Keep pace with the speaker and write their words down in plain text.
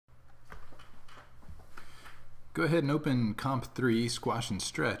Go ahead and open Comp 3 Squash and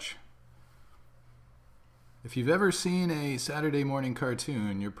Stretch. If you've ever seen a Saturday morning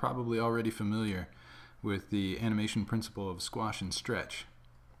cartoon, you're probably already familiar with the animation principle of squash and stretch.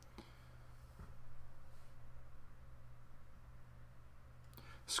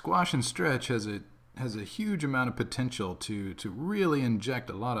 Squash and stretch has a huge amount of potential to really inject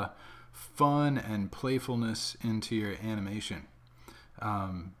a lot of fun and playfulness into your animation.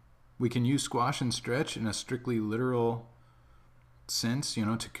 We can use squash and stretch in a strictly literal sense,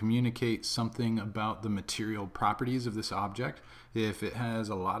 to communicate something about the material properties of this object. If it has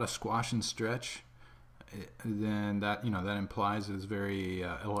a lot of squash and stretch, then that implies it's very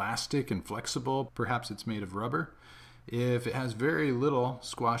elastic and flexible. Perhaps it's made of rubber. If it has very little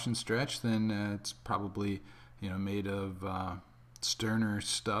squash and stretch, then it's probably made of sterner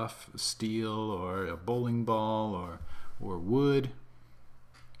stuff, steel or a bowling ball or wood.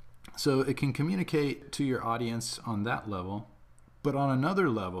 So it can communicate to your audience on that level, but on another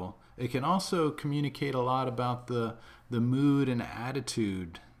level, it can also communicate a lot about the mood and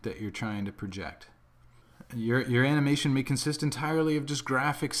attitude that you're trying to project. Your animation may consist entirely of just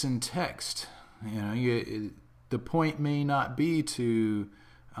graphics and text. The point may not be to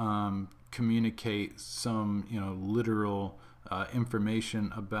communicate some literal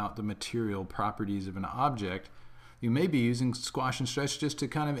information about the material properties of an object. You may be using squash and stretch just to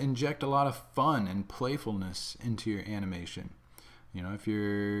kind of inject a lot of fun and playfulness into your animation. If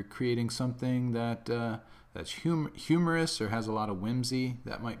you're creating something that's humorous or has a lot of whimsy,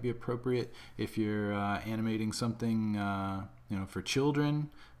 that might be appropriate. If you're animating something for children,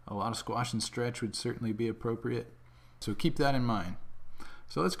 a lot of squash and stretch would certainly be appropriate. So keep that in mind.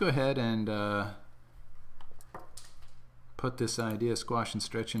 So let's go ahead and put this idea of squash and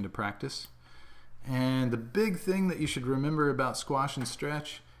stretch into practice. And the big thing that you should remember about squash and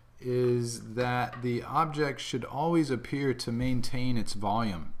stretch is that the object should always appear to maintain its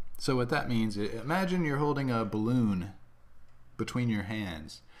volume. So what that means, imagine you're holding a balloon between your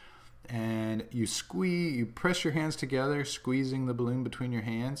hands, and you press your hands together, squeezing the balloon between your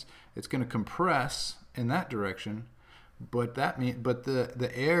hands. It's going to compress in that direction, but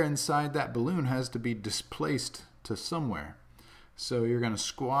the air inside that balloon has to be displaced to somewhere. So you're going to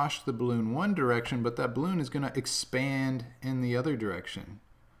squash the balloon one direction, but that balloon is going to expand in the other direction,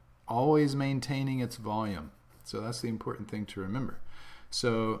 always maintaining its volume. So that's the important thing to remember.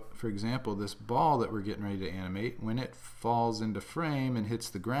 So for example, this ball that we're getting ready to animate, when it falls into frame and hits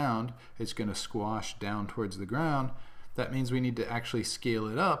the ground, it's going to squash down towards the ground. That means we need to actually scale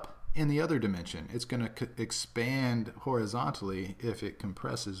it up in the other dimension. It's going to expand horizontally if it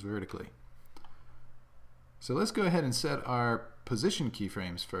compresses vertically. So let's go ahead and set our position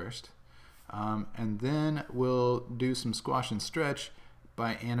keyframes first, and then we'll do some squash and stretch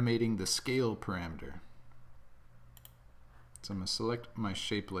by animating the scale parameter. So I'm going to select my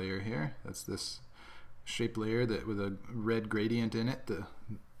shape layer here. That's this shape layer with a red gradient in it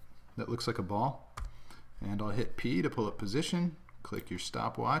that looks like a ball. And I'll hit P to pull up position. Click your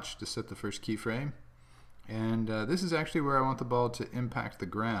stopwatch to set the first keyframe. And this is actually where I want the ball to impact the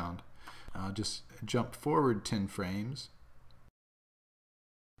ground. I'll just jump forward 10 frames.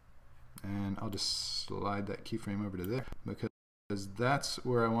 And I'll just slide that keyframe over to there because that's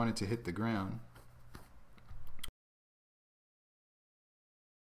where I want it to hit the ground.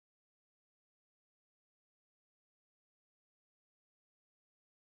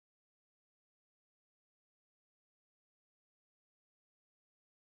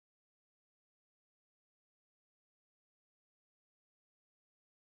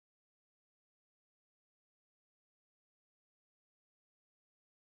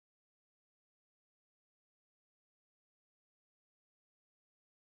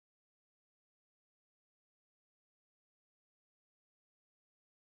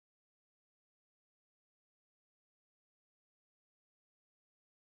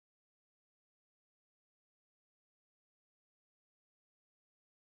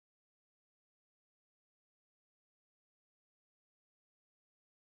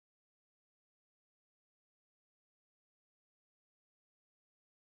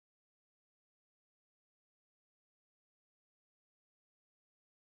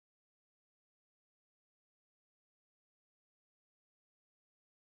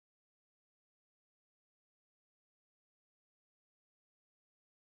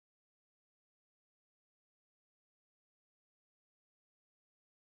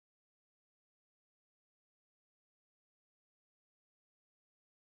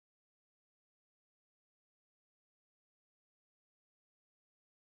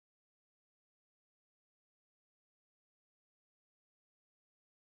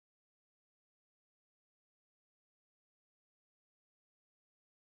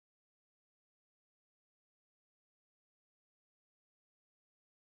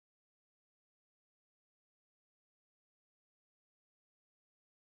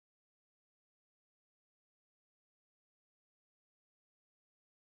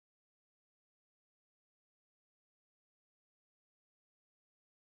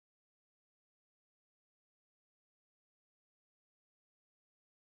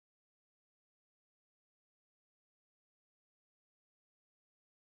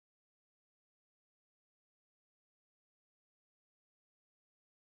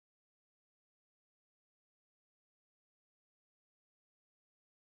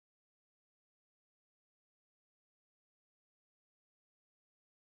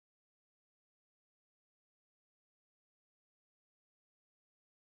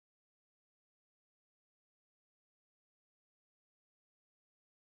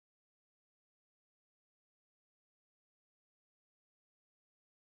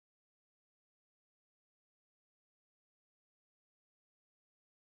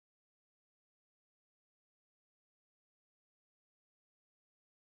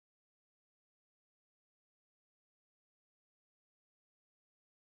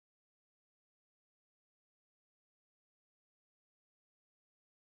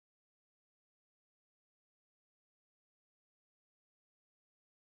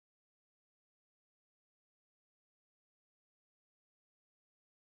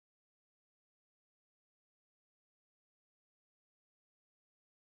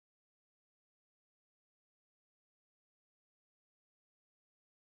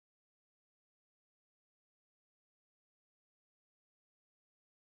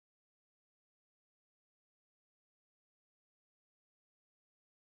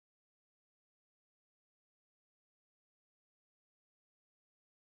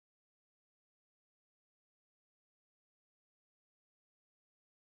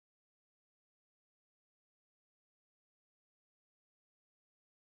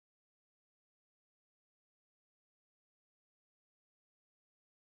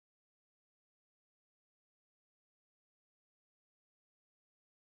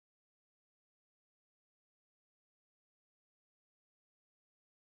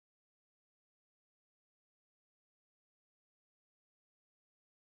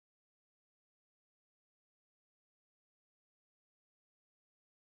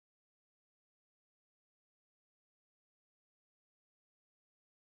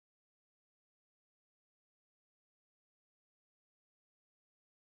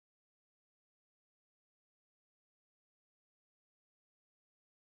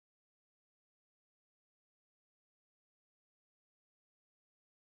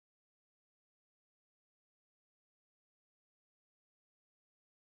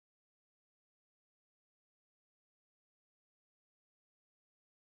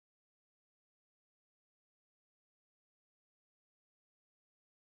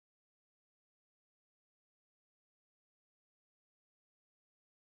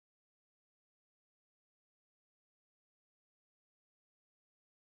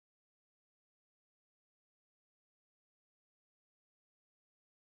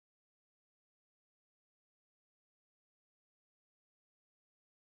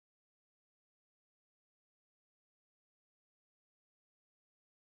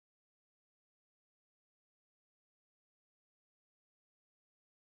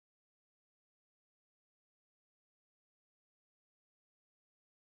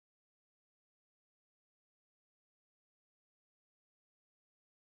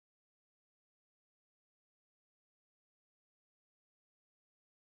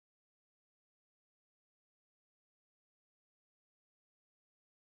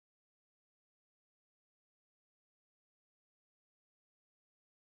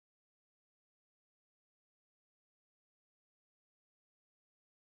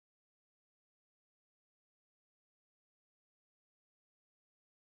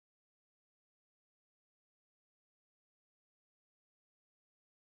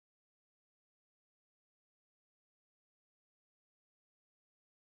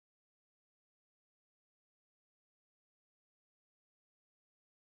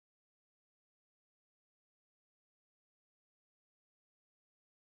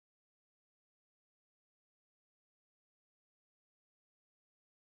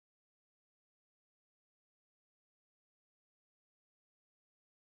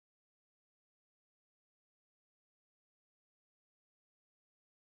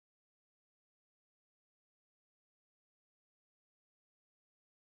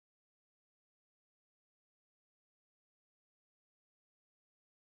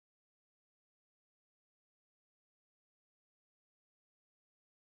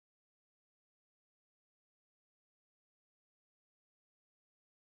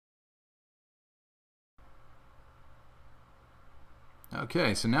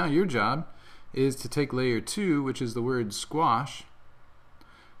 Okay, so now your job is to take layer 2, which is the word squash,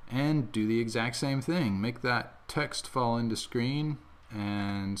 and do the exact same thing. Make that text fall into screen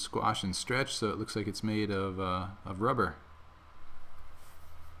and squash and stretch so it looks like it's made of rubber.